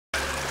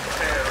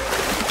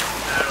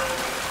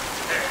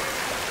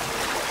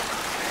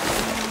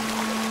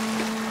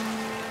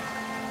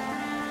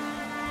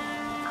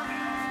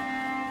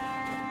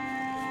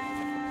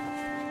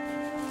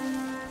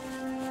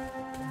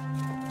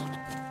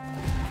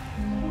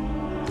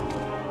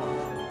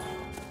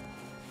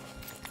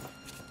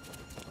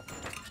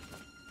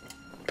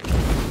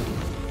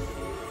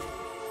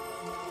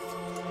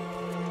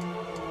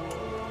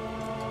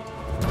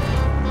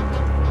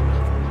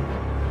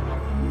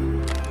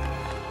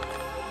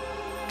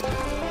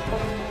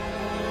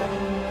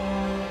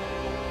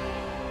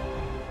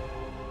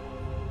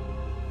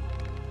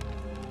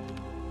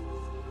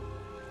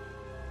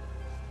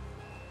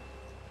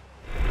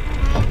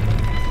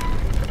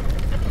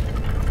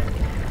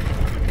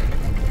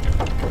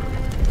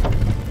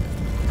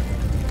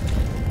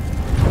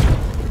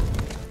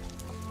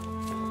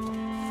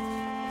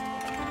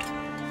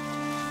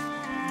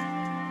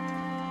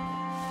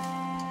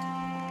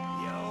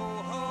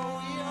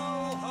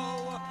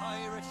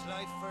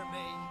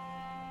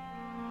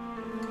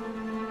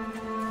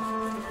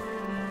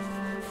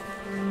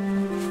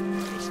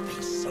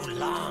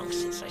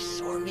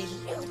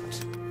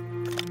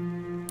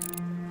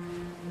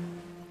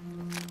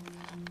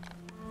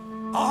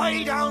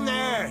Way down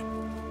there!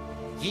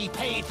 Ye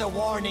paid the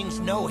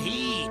warnings no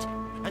heed,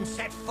 and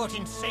set foot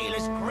in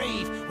sailor's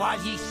grave while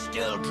ye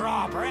still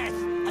draw breath,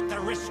 at the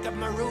risk of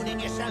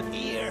marooning yourself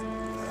here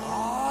for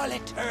all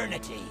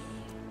eternity.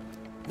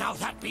 Now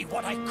that be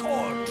what I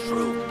call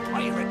true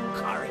pirate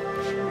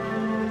courage.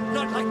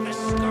 Not like the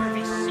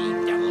scurvy sea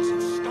devils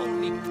who stole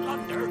me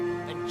plunder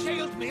and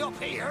jailed me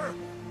up here.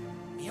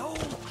 Me own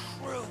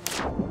crew.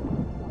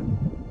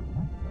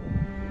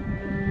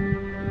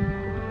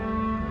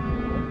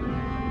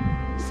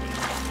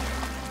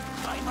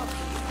 Climb up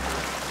here,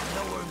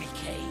 lower me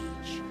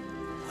cage.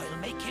 I'll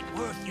make it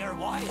worth your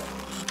while.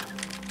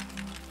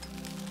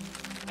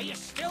 Are you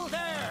still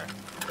there?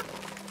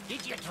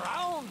 Did you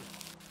drown?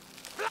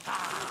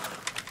 Ah,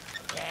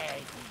 there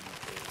ye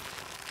be.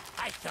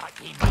 I thought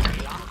ye might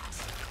be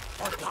lost,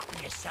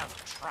 forgotten yourself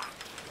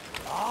trapped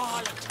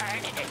all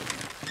eternity.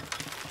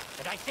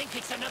 But I think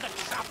it's another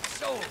trapped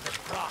soul that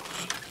brought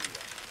you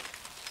here.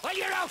 Well,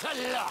 you're out of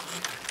luck.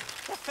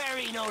 The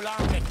ferry no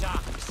longer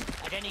docks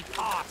at any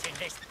port in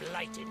this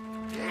blighted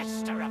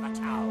blister of a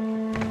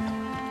town.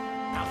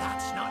 Now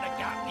that's not a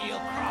gap ye'll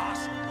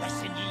cross,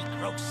 less'n ye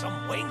grow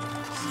some wings.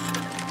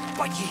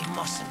 But ye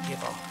mustn't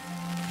give up.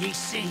 Ye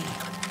see,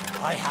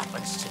 I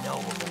happens to know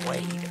of a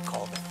way to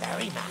call the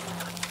ferryman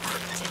back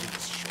to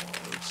these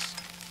shores.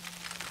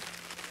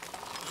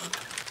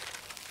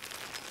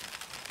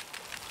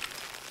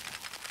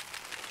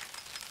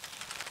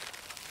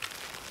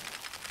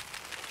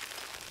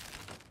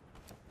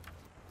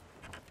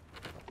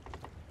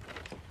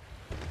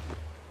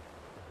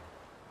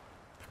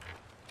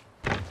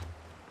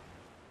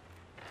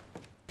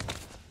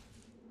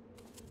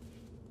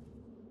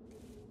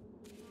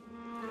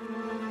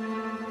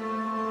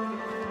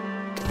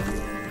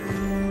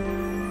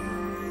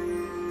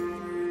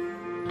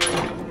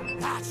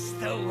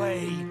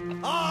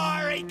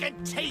 I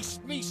can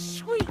taste me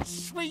sweet,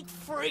 sweet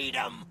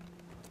freedom.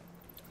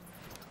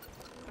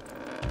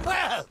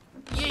 Well,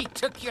 ye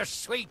took your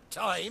sweet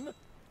time,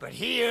 but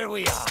here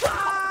we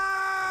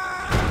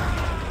are.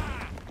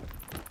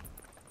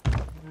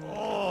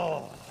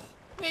 Oh,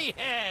 me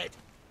head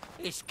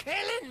is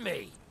killing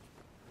me.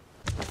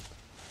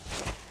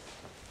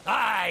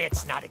 Aye,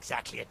 it's not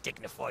exactly a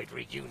dignified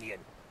reunion,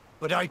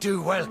 but I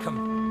do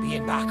welcome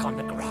being back on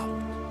the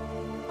ground.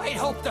 I'd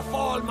hoped the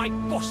fall might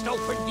bust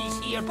open these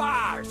here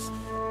bars,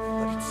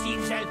 but it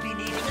seems I'll be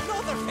needing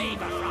another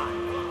favour from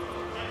him.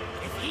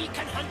 If he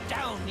can hunt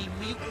down me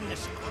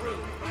mutinous crew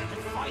and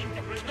find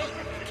the key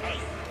in the cage,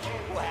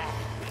 well,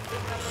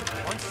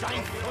 once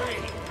I'm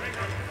free,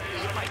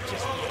 he might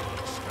just be able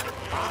to strike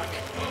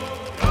bargain.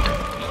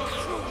 Me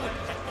crew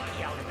wouldn't let the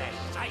key out of their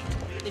sight.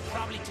 They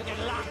probably took it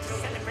along to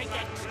celebrate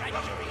their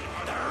treachery.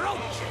 The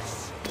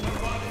roaches!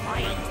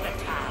 Find the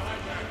town.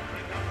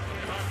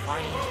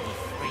 Find me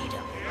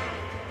freedom.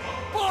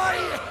 By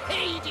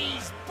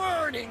Hades'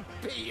 burning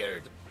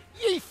beard!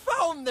 Ye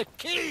found the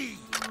key!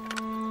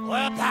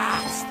 Well,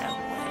 that's the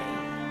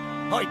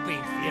way. I'd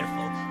been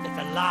fearful that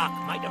the lock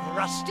might have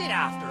rusted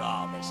after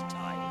all this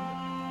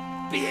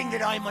time. Being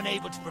that I'm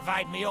unable to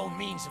provide my own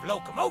means of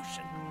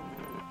locomotion,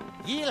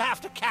 you'll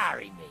have to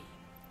carry me,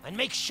 and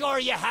make sure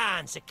your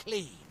hands are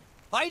clean.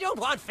 I don't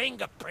want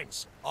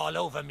fingerprints all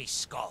over me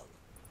skull.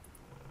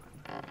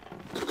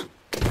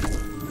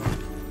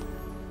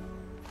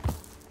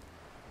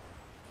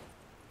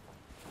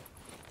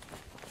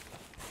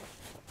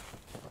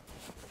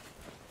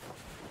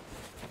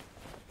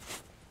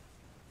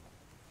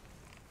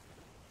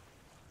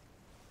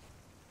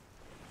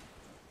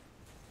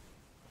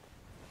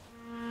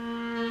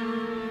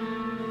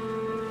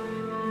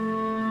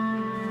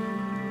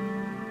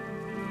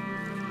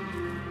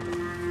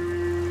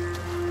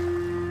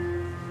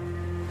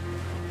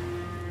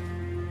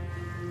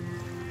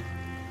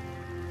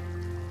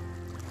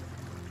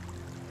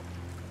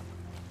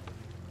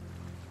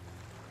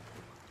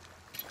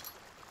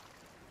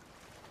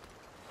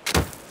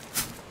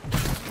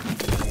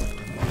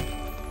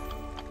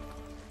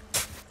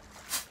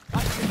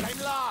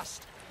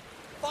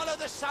 Follow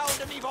the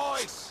sound of me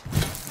voice.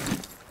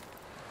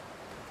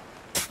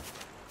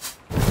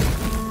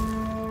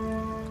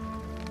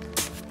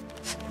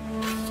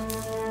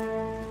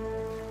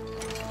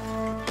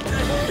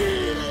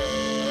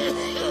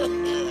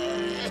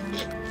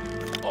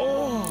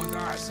 Oh,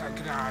 that's a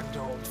grand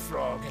old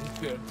frog in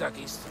poor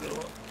Dougie's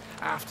throat.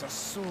 After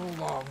so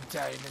long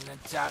down in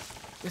the dirt,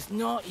 with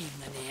not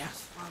even an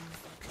earthworm.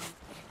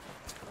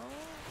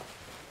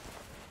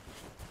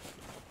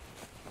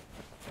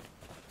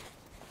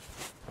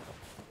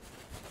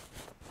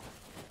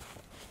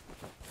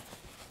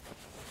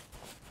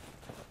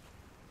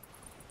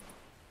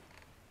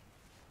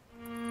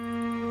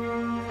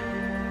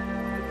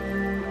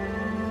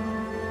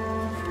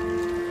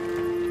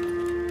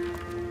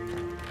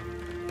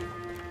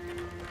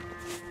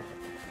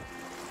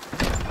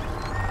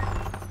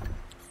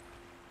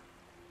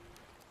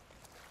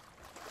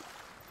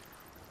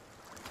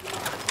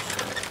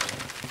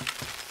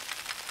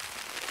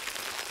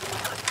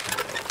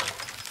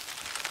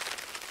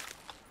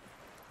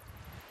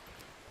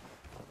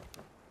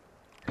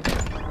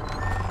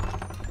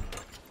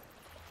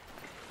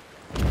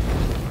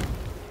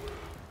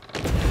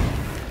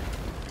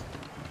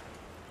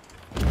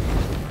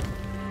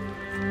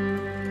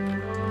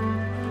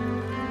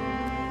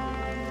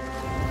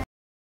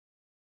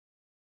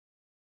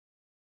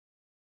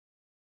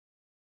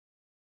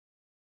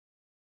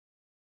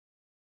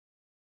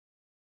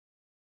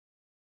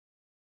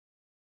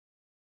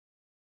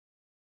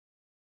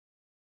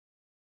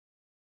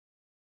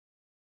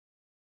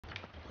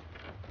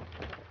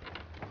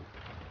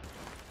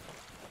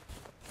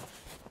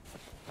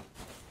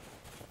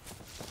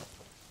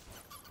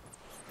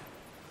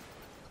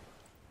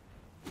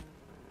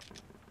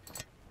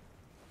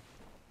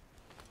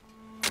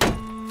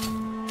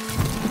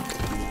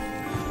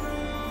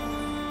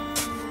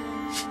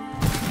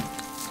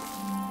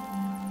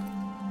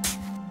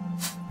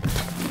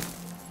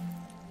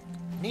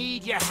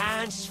 need your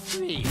hands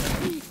free.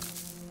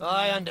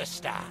 I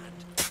understand.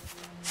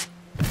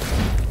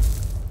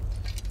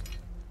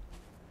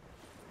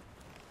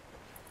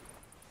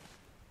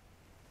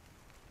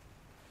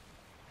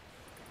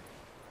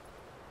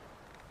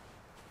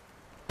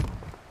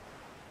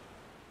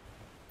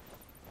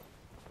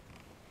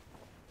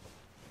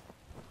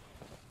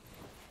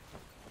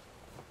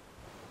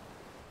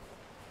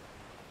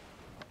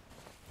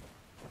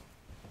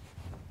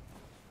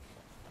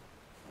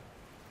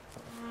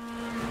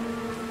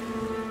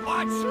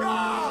 What's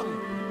wrong?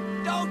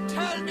 Don't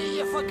tell me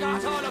you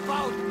forgot all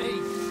about me.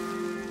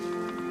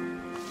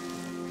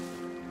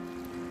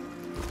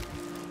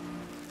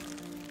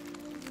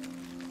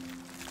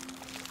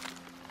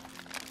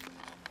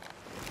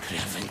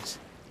 Heavens,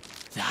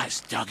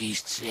 that's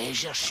Dougie's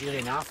treasure, sure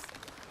enough.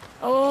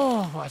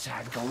 Oh, what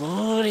a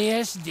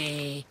glorious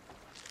day.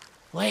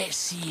 Let's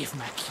see if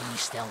my key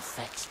still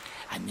fits,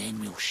 and then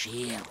we'll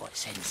share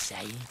what's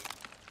inside.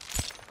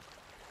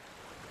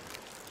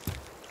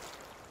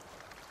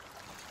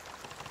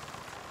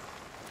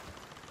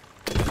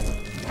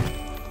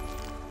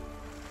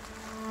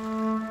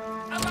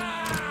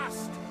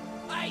 Avast!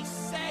 I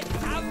said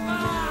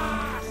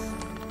avast!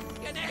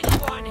 Can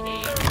anyone hear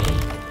me?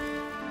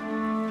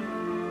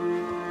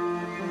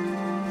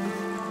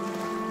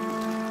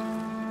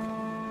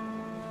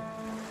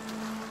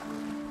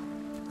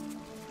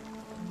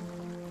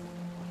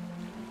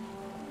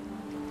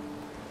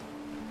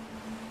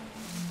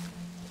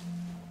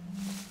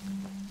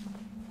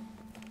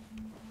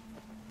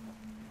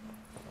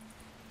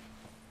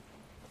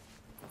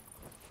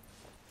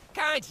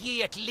 Can't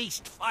ye at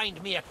least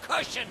find me a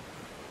cushion?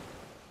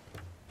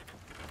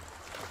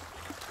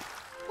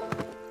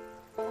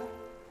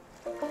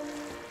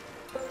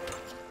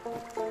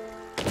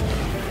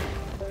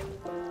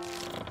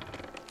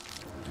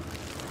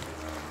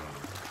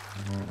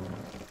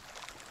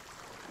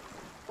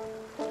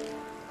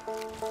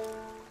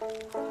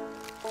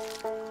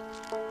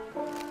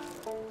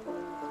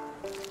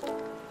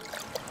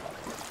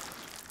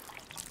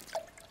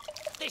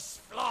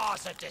 This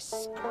floor's a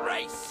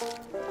disgrace.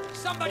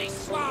 Somebody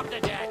swab the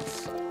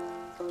decks.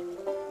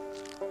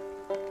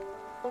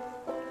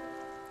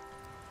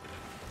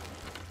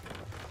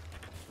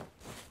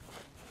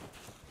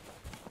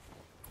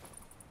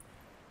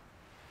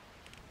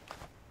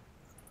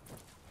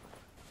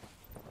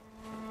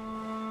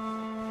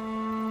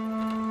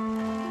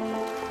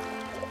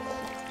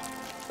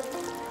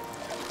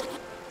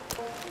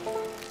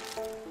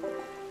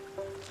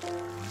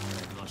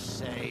 I must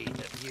say,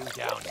 the view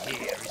down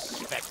here is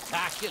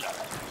spectacular.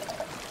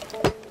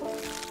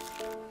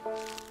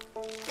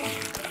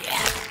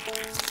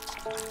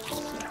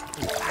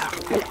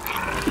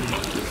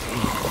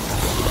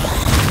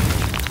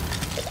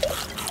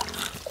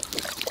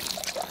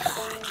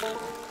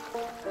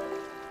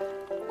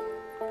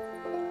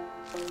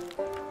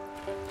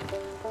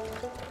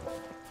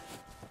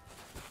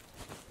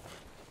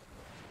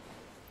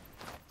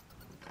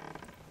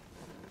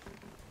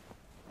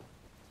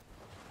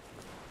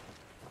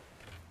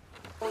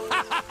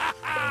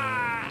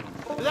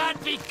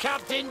 That be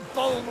Captain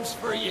Bones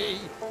for ye.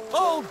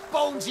 Old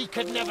Bonesy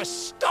could never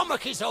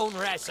stomach his own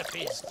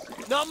recipes.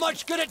 Not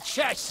much good at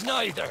chess,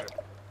 neither.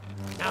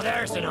 Now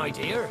there's an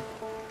idea.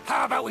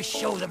 How about we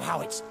show them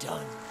how it's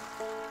done?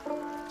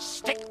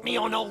 Stick me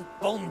on old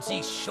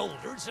Bonesy's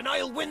shoulders and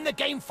I'll win the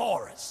game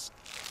for us.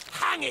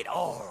 Hang it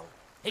all.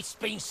 It's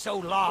been so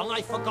long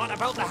I forgot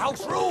about the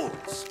house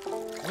rules.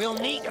 We'll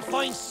need to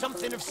find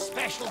something of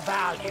special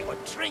value, a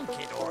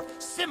trinket or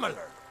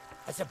similar,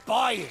 as a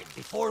buy-in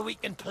before we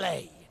can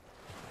play.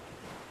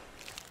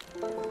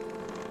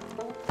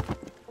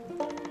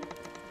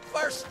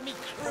 First me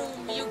crew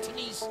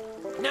mutinies,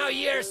 now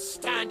you're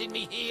standing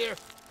me here.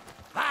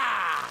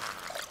 Ah!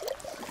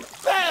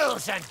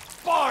 Bells and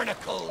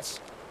barnacles!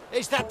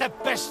 Is that the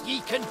best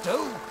ye can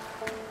do?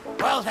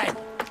 Well then,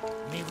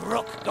 me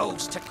rook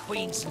goes to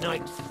Queen's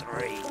Knight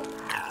 3.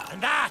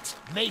 And that,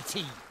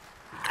 matey,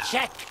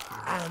 check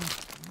and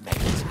mate.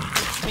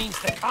 Which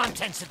means the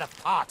contents of the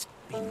pot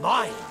be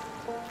mine.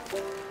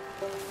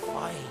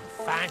 Fine,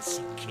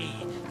 fancy key,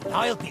 and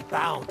I'll be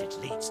bound it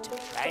leads to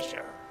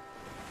treasure.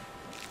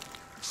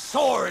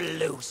 Sore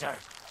loser.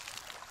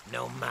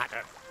 No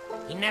matter.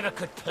 He never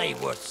could play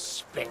worth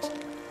spit.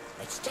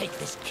 Let's take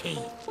this key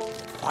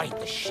and find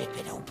the ship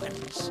it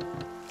opens.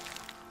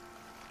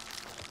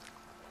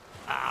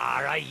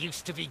 Ah, I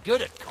used to be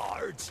good at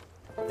cards.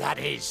 That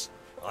is,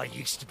 I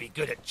used to be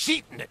good at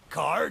cheating at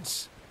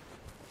cards.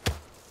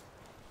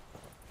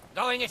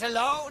 Going it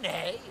alone,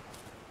 eh?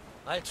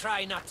 I'll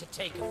try not to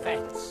take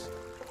offense.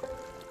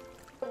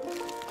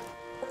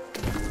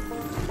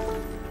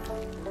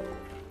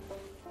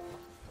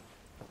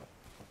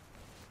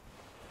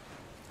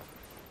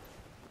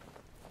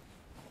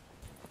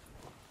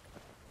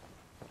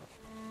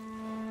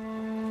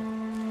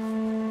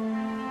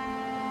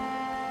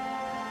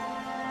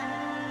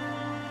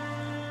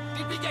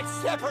 Did we get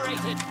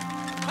separated?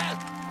 Well,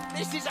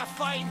 this is a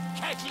fine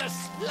kettle of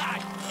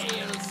splat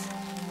tails.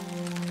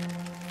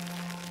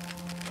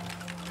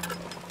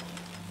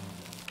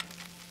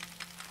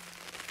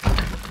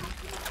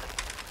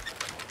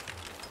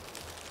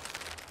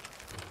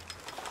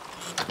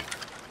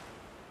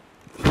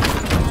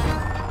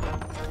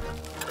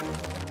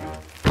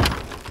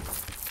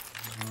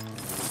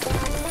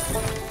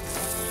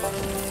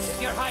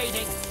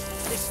 hiding,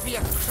 this be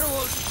a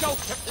cruel joke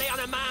to play on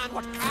a man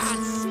what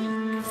can't see.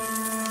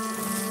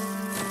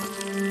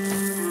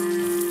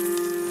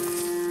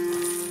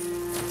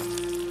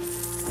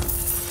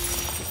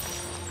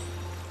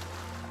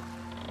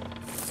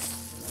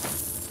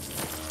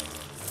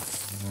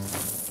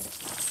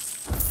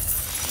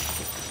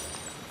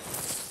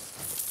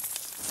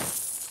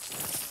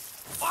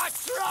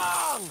 What's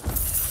wrong?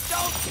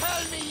 Don't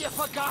tell me you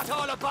forgot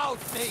all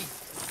about me.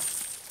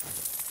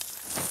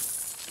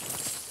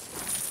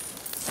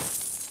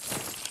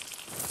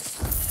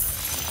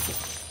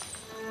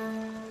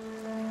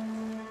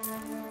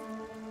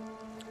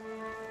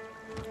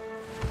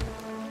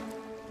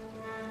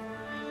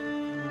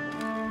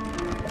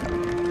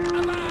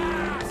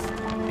 Avast!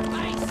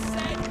 I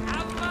said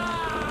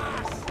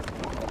avast!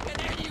 Can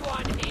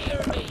anyone hear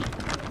me?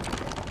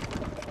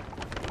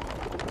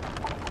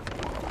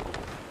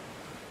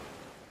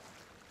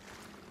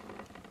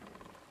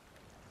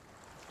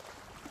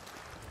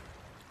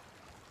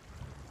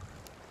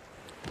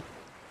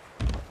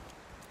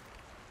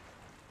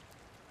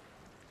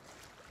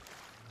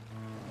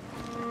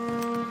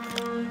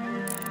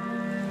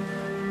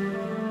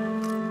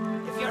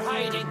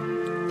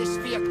 This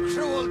be a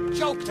cruel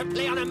joke to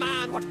play on a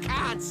man what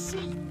can't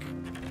seek.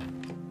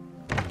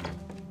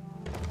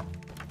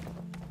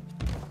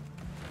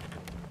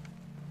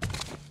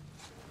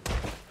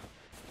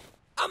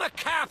 I'm a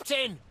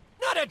captain,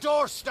 not a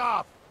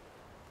doorstop.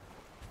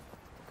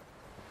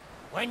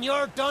 When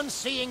you're done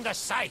seeing the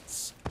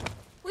sights,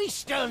 we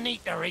still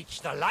need to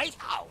reach the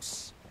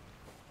lighthouse.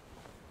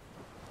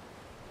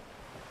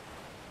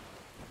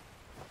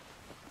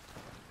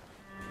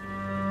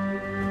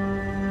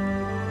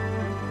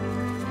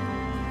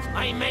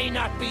 I may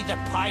not be the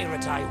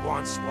pirate I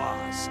once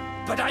was,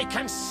 but I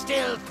can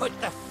still put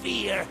the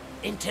fear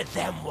into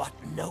them what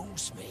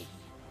knows me.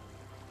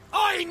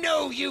 I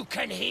know you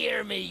can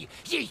hear me,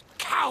 ye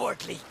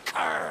cowardly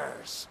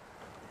curs!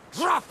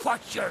 Drop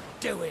what you're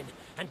doing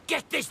and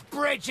get this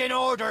bridge in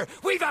order.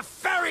 We've a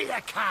ferry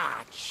to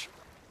catch!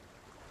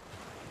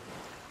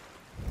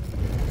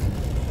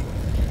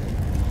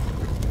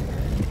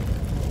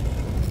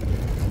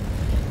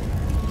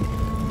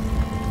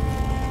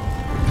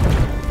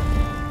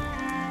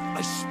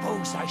 I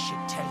suppose I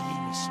should tell ye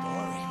my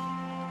story.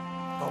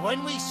 But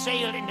when we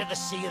sailed into the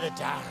Sea of the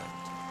Damned,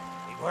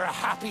 it were a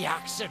happy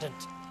accident,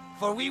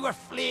 for we were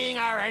fleeing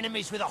our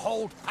enemies with a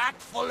hold packed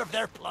full of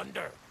their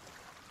plunder.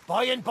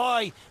 By and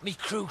by, me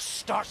crew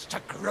starts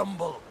to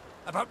grumble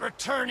about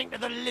returning to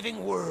the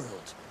living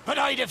world, but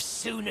I'd have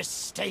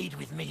soonest stayed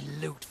with me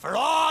loot for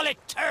all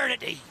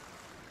eternity,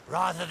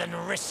 rather than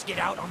risk it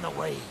out on the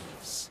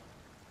waves.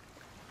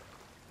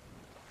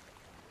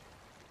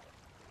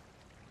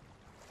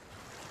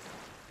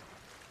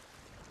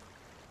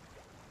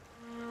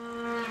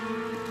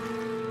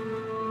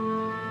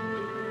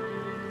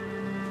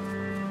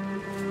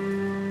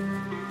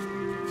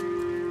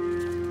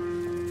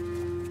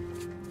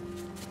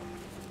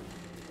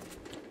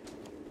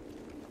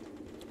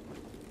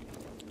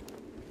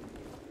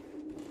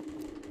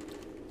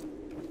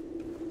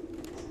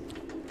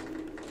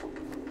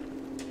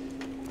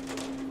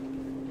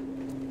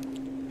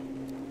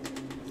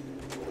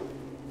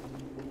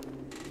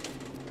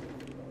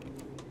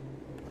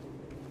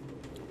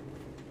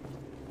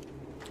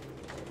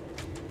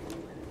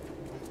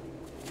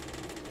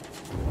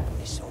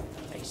 This old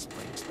place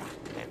brings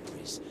back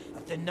memories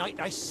of the night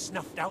I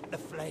snuffed out the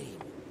flame.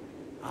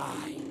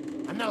 Aye,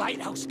 and the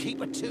lighthouse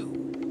keeper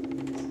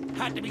too.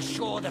 Had to be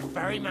sure the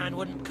ferryman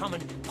wouldn't come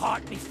and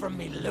part me from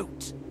me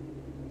loot.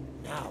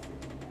 Now,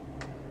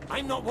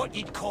 I'm not what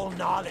you'd call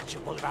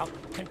knowledgeable about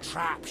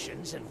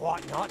contraptions and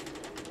whatnot,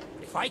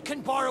 but if I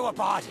can borrow a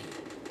body,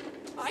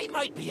 I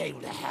might be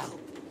able to help.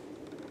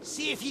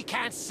 See if you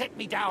can't set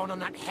me down on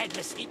that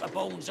headless heap of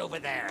bones over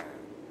there.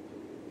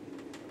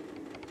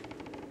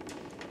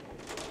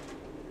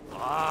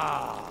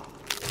 Ah,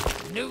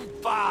 new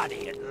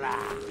body at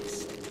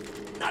last.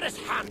 Not as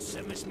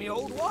handsome as me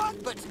old one,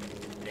 but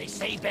they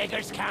say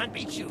beggars can't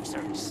be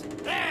choosers.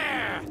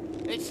 There!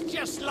 It's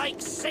just like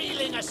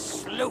sailing a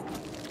sloop.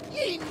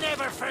 Ye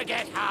never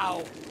forget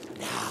how.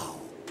 Now,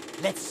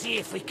 let's see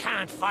if we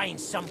can't find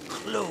some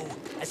clue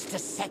as to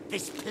set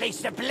this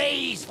place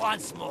ablaze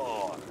once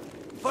more.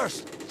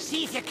 First,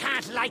 see if you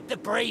can't light the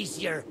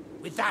brazier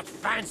with that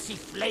fancy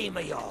flame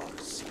of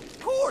yours.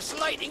 Of course,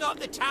 lighting up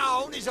the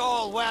town is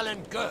all well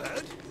and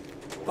good,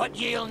 but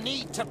you'll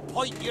need to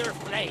point your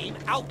flame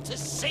out to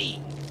sea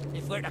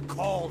if we're to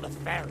call the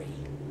ferry.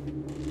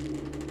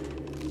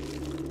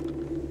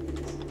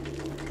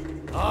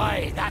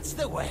 Aye, that's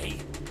the way.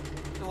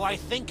 Though I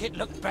think it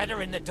looked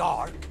better in the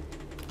dark.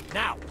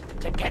 Now,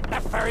 to get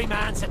the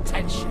ferryman's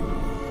attention.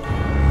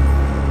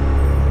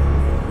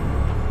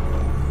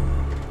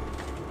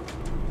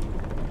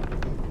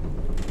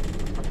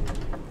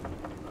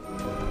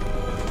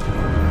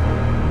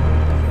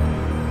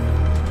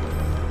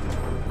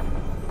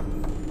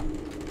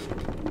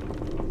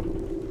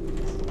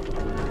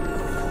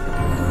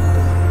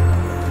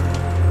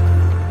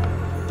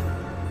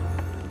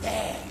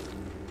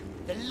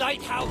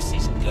 lighthouse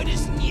is good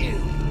as new,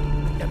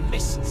 and the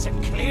mists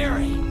are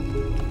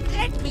clearing.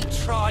 Let me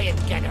try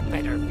and get a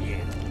better view.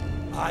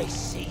 I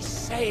see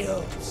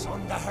sails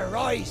on the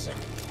horizon.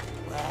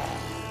 Well,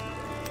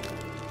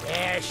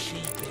 there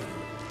she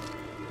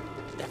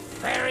be. The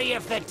Ferry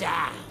of the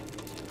Damned.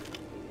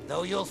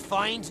 Though you'll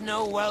find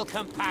no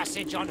welcome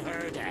passage on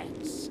her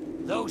decks.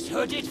 Those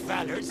hooded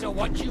fellers are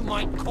what you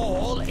might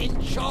call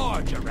in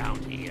charge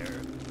around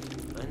here.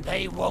 And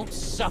they won't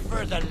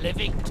suffer the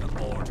living to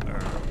board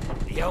her.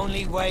 The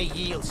only way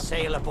ye'll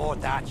sail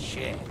aboard that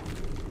ship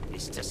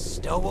is to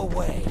stow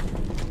away.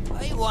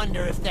 I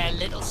wonder if their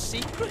little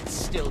secrets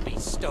still be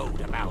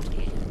stowed about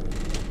here.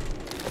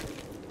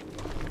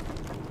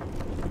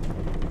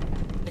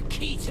 The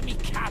key to me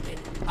cabin,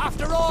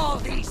 after all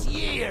these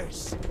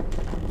years.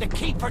 The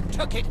keeper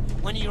took it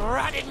when he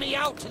ratted me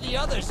out to the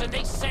others and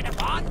they set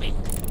upon me.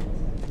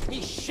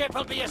 Me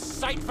ship'll be a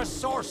sight for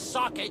sore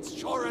sockets,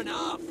 sure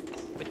enough.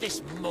 But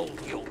this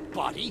moldy old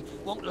body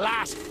won't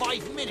last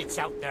 5 minutes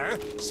out there,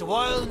 so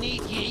I'll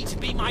need ye to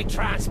be my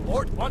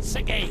transport once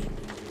again.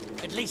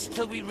 At least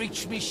till we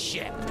reach me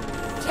ship.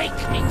 Take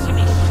me to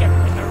me ship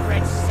with the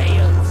red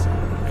sails,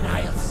 and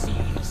I'll see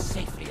you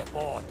safely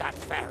aboard that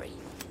ferry.